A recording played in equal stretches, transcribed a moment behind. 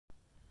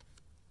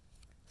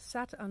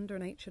sat under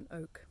an ancient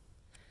oak.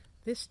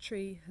 This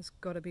tree has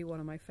got to be one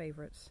of my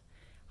favourites.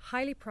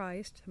 Highly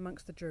prized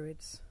amongst the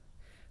Druids,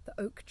 the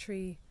oak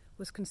tree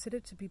was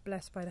considered to be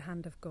blessed by the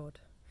hand of God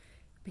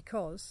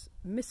because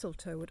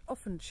mistletoe would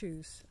often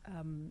choose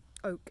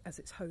oak as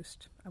its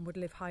host and would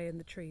live high in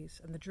the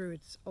trees, and the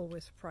Druids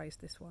always prized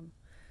this one.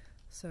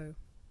 So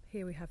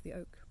here we have the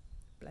oak,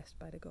 blessed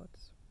by the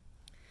gods.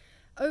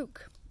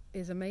 Oak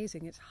is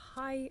amazing. It's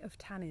high of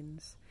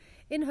tannins.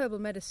 In herbal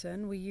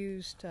medicine we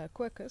used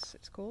quercus,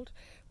 it's called.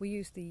 We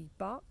use the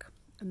bark,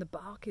 and the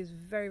bark is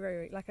very,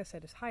 very, like I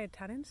said, it's high in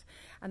tannins,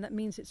 and that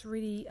means it's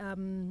really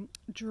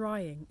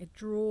drying. It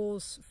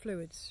draws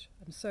fluids,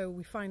 and so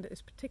we find that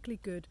it's particularly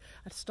good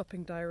at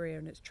stopping diarrhea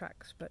in its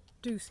tracks. But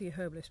do see a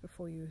herbalist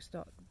before you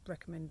start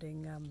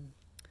recommending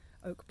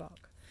oak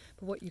bark.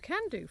 But what you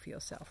can do for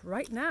yourself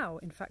right now,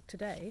 in fact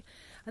today,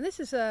 and this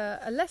is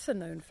a lesser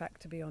known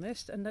fact to be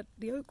honest, and that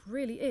the oak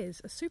really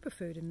is a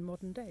superfood in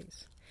modern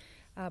days.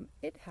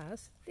 It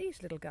has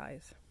these little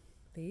guys.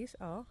 These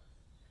are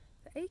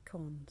the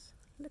acorns.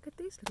 Look at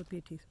these little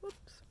beauties.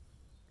 Whoops.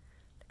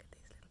 Look at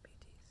these little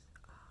beauties.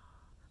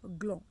 Oh,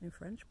 gland in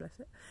French, bless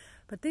it.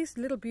 But these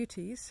little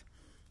beauties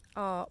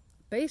are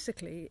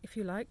basically, if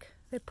you like,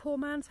 they're poor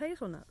man's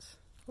hazelnuts,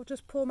 or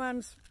just poor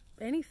man's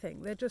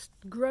anything. They're just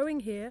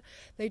growing here.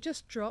 They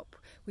just drop.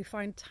 We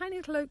find tiny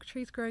little oak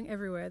trees growing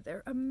everywhere.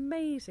 They're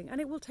amazing, and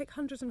it will take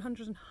hundreds and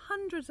hundreds and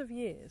hundreds of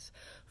years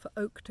for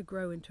oak to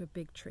grow into a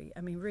big tree.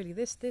 I mean, really,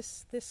 this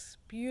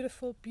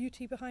beautiful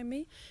beauty behind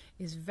me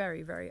is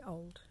very, very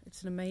old.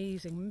 It's an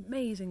amazing,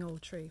 amazing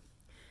old tree.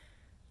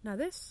 Now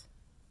this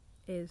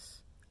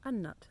is a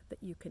nut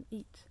that you can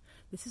eat.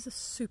 This is a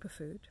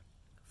superfood,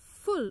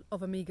 full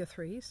of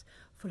omega-3s,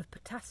 full of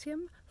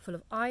potassium, full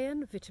of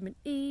iron, vitamin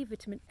E,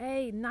 vitamin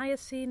A,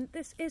 niacin.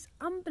 This is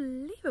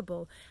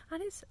unbelievable,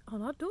 and it's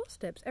on our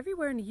doorsteps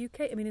everywhere in the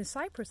UK. I mean, in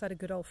Cyprus I had a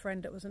good old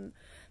friend that was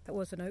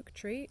an oak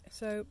tree.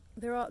 So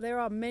there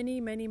are many,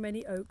 many,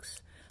 many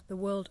oaks the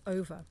world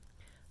over.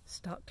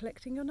 Start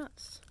collecting your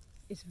nuts.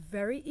 It's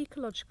very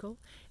ecological,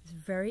 it's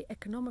very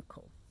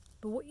economical.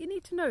 But what you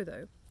need to know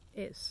though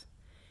is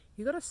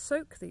you've got to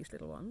soak these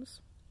little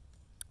ones,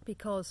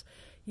 because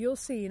you'll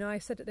see, you know, I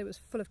said that it was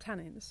full of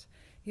tannins.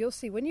 You'll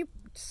see when you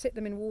sit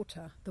them in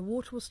water, the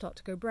water will start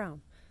to go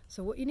brown.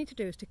 So what you need to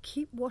do is to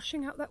keep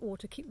washing out that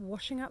water, keep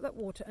washing out that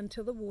water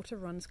until the water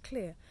runs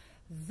clear.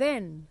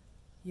 Then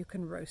you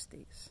can roast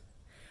these.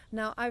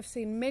 Now, I've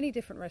seen many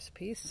different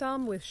recipes,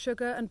 some with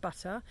sugar and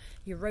butter.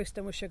 You roast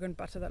them with sugar and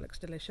butter, that looks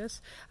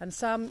delicious. And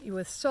some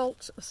with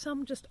salt,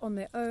 some just on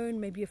their own,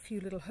 maybe a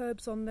few little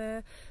herbs on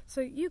there. So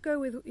you go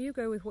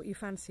with what you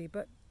fancy,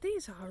 but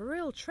these are a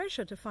real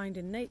treasure to find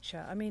in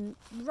nature. I mean,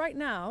 right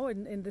now,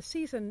 in the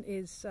season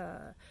is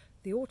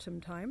the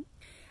autumn time,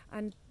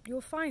 and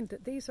you'll find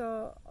that these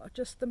are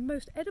just the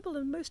most edible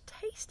and most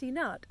tasty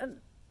nut,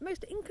 and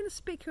most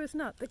inconspicuous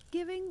nut, the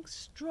giving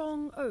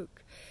strong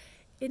oak.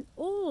 In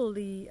all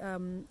the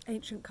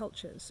ancient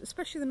cultures,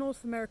 especially the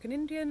North American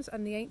Indians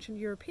and the ancient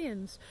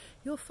Europeans,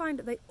 you'll find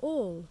that they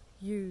all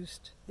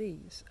used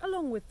these,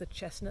 along with the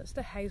chestnuts,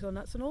 the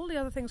hazelnuts, and all the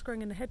other things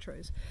growing in the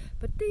hedgerows.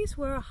 But these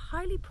were a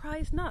highly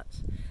prized nut,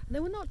 and they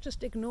were not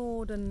just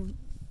ignored and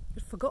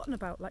forgotten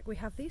about like we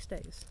have these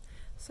days.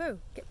 So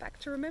get back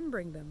to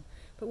remembering them.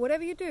 But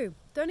whatever you do,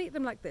 don't eat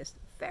them like this.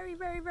 Very,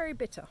 very, very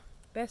bitter.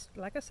 Best,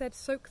 like I said,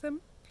 soak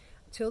them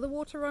until the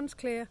water runs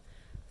clear,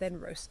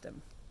 then roast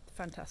them.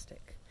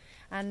 Fantastic.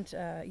 And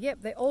yep,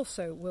 they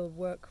also will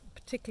work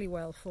particularly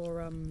well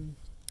for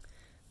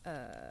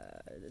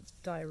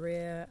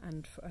diarrhea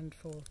and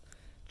for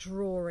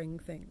drawing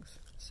things.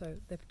 So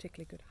they're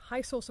particularly good.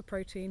 High source of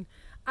protein,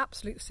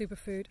 absolute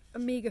superfood,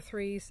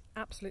 omega-3s,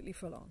 absolutely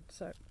full on.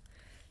 So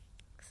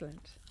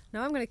excellent.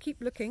 Now I'm going to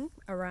keep looking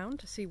around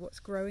to see what's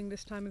growing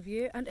this time of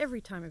year and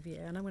every time of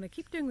year, and I'm going to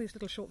keep doing these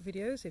little short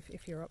videos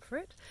if you're up for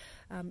it.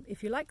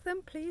 If you like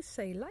them, please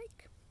say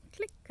like,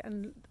 click,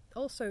 and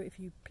also if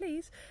you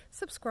please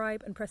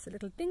subscribe and press the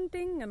little ding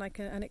ding, and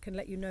it can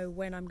let you know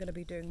when I'm going to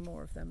be doing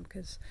more of them,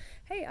 because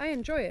hey, I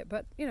enjoy it,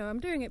 but you know,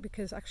 I'm doing it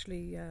because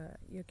actually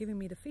you're giving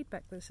me the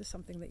feedback that this is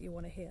something that you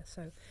want to hear.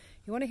 So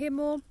you want to hear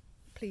more,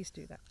 please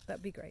do that.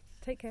 That'd be great.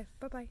 Take care.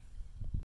 Bye bye.